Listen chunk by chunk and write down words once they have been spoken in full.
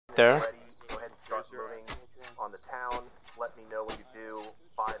there. Ready, go ahead and start moving on the town. Let me know when you do.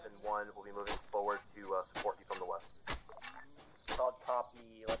 5 and 1 will be moving forward to support you from the west. Solid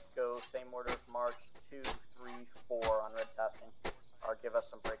copy. Let's go same order of march. 2, 3, 4 on red passing. Or give us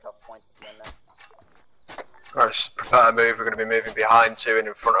some breakout points at the end there. Alright, prepare to move. We're going to be moving behind 2 and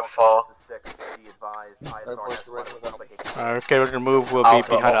in front of 4. Okay, we're gonna move. We'll be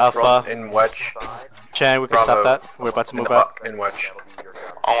behind Alpha. In wedge. Chan, we can stop that. We're about to move up. In wedge.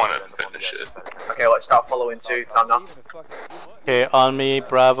 I want to finish it. Okay, let's start following 2. Time now. Okay, on me,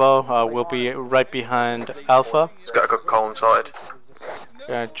 Bravo. We'll be right behind Alpha. It's got a good column sorted.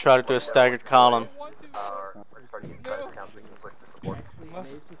 Gonna try to do a staggered column.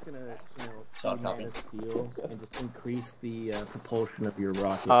 Solid copy. Steel and just increase the propulsion of your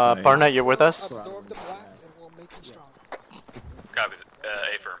rocket. Barnett, you're with us? Copy.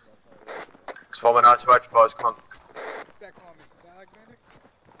 A-firm. It's forming out to wedge, boys. Come on.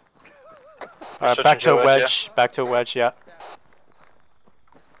 Alright, back to a wedge. Yeah. Back to a wedge, yeah.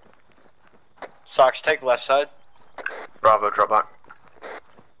 Sox, take left side. Bravo, drop back.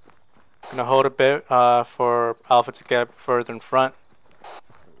 Gonna hold a bit for Alpha to get further in front.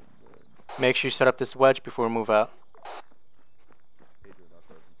 Make sure you set up this wedge before we move out.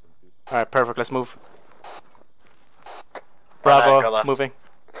 Alright, perfect. Let's move. Bravo, moving.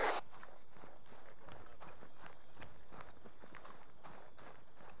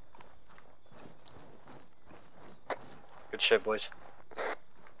 Good shit, boys.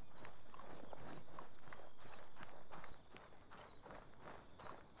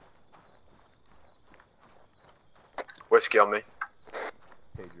 Whiskey on me.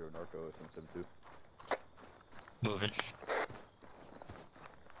 Pedro, Narco, SM72. Moving.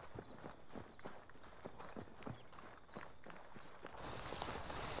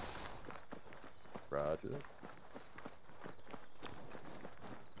 Roger.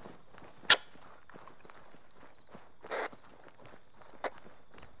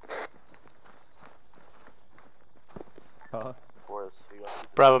 Huh?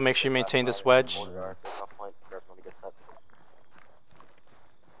 Bravo, make sure you maintain this wedge.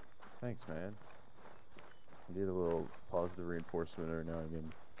 Thanks, man. I need a little positive reinforcement every now and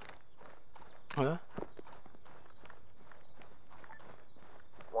again. Huh?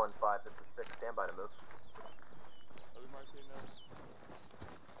 1-5, this is 6, stand by to move.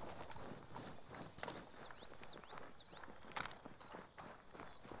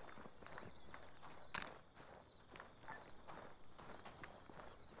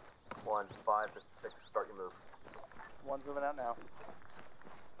 One, 5, this is 6, start your move. One's moving out now.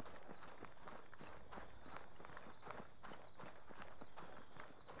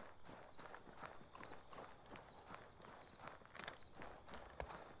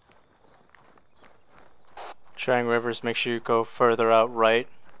 Trying Rivers, make sure you go further out right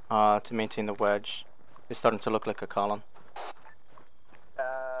to maintain the wedge. It's starting to look like a column. 2,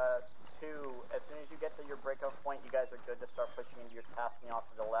 as soon as you get to your breakout point, you guys are good to start pushing into your tasking off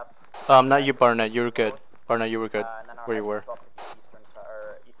to the left. Not you, Barnett. You were good. Barnett, you were good. Where you were.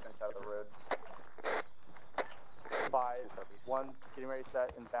 Eastern side of the road. 5, 1, getting ready to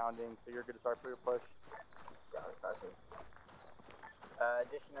set and bounding, so you're good to start for your push.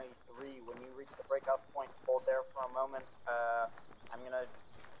 Additionally, 3, when you reach the breakout point, hold there for a moment. I'm gonna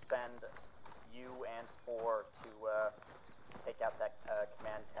send you and 4 to take out that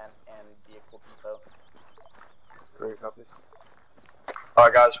command tent and vehicle depot. Great, copies.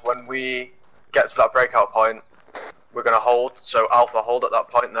 Alright guys, when we get to that breakout point, we're gonna hold. So Alpha, hold at that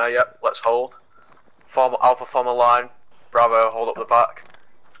point there, yep, let's hold. Alpha form a line, Bravo, hold up the back.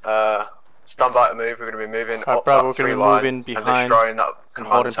 Stand by to move, we're going to be moving up Bravo, that 3 we're line moving behind, and destroying that and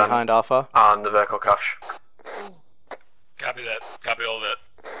holding behind Alpha. And the vehicle cache. Copy that. Copy all that.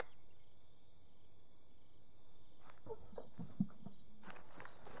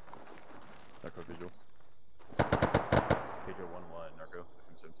 Narco visual. Pedro 1-1, Narco,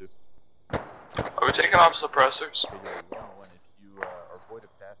 SM72. Are we taking off suppressors? Pedro 1-1, if you are void of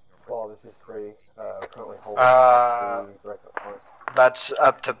tasking or Well, this is 3, currently holding breakout point. That's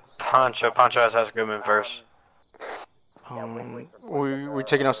up to Poncho. Poncho has to go move first. We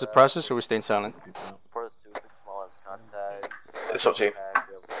taking off suppressors or we staying silent? It's up to you.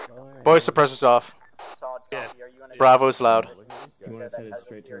 Boys, suppressors off. Yeah. Bravo's loud. You want to send it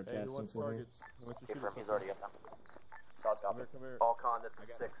straight to our tasking point? He's already up now. Falcon, this is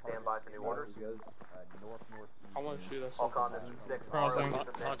 6, stand by for new orders. I want to shoot us. Falcon, this is 6,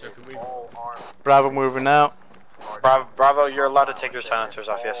 all armed. Bravo moving out. Bravo, you're allowed to take your silencers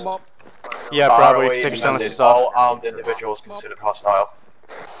off, yes. Yeah, Bravo, you can take your silencers off. All armed individuals considered hostile.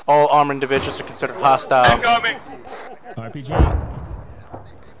 All armed individuals are considered hostile. Incoming! RPG.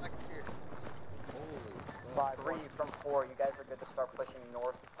 3 from 4, you guys are good to start pushing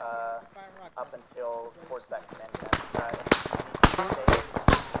north up until towards that command center.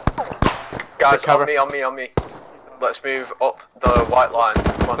 Guys, cover. on me. Let's move up the white line.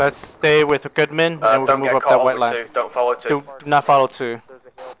 Come on. Let's stay with Goodman, and we're Don't gonna move get up caught that on white with line. 2. Don't follow 2. Do not follow 2. There's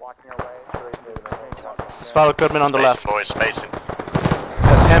a hill blocking our way. Let's follow Goodman on the left. Boys, spacing.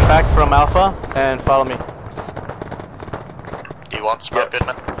 Let's hand back from Alpha and follow me. Do you want smoke,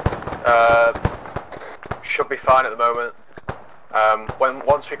 Goodman? Should be fine at the moment.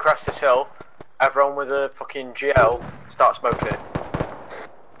 Once we crest this hill, everyone with a fucking GL start smoking it.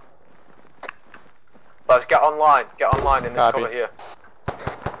 Let's get online in this Copy. cover here.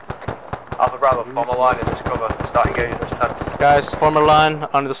 Alpha Bravo, form a line in this cover. Start engaging this tent. Guys, form a line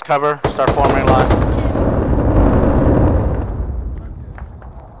under this cover. Start forming a line.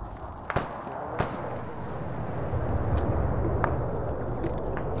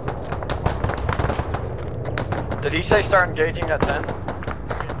 Did he say start engaging at 10?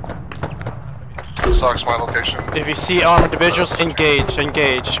 Sucks my location. If you see armed individuals,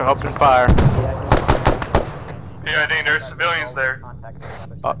 engage, open fire. PID, there's civilians there.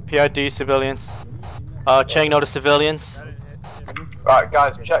 PID civilians. Chang, notice civilians. Right,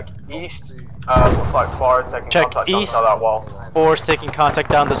 guys, check east. Looks like Flora taking Check contact east. outside that wall. Force taking contact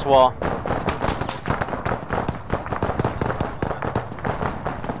down this wall.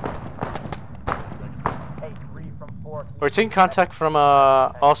 Hey, 3 from 4. We're taking contact from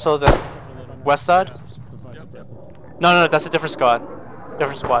also the west side. No, that's a different squad.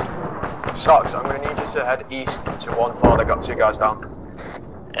 Different squad. Socks, I'm gonna need you to head east to 1 floor. They got 2 guys down.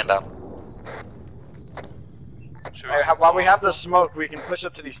 Inbound. While we have the smoke, we can push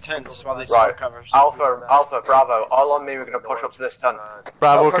up to these tents while they Right. smoke covers. Alpha, Bravo, all on me. We're gonna push up to this tent.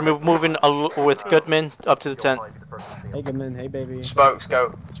 Bravo, we're gonna be moving with Goodman up to the tent. Hey, Goodman. Hey, baby. Smokes,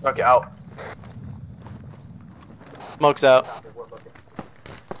 go. Smoke it out. Smoke's out.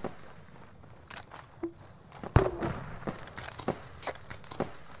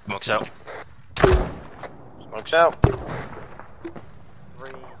 Smoke's out. Smoke's out.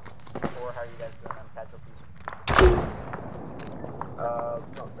 3, 4, how are you guys doing on casualties?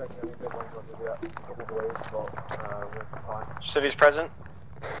 Not taking any big ones up yet. Couple waves, but we're fine. Civies present.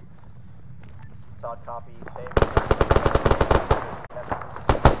 Solid copy.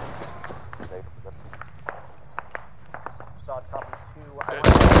 Save.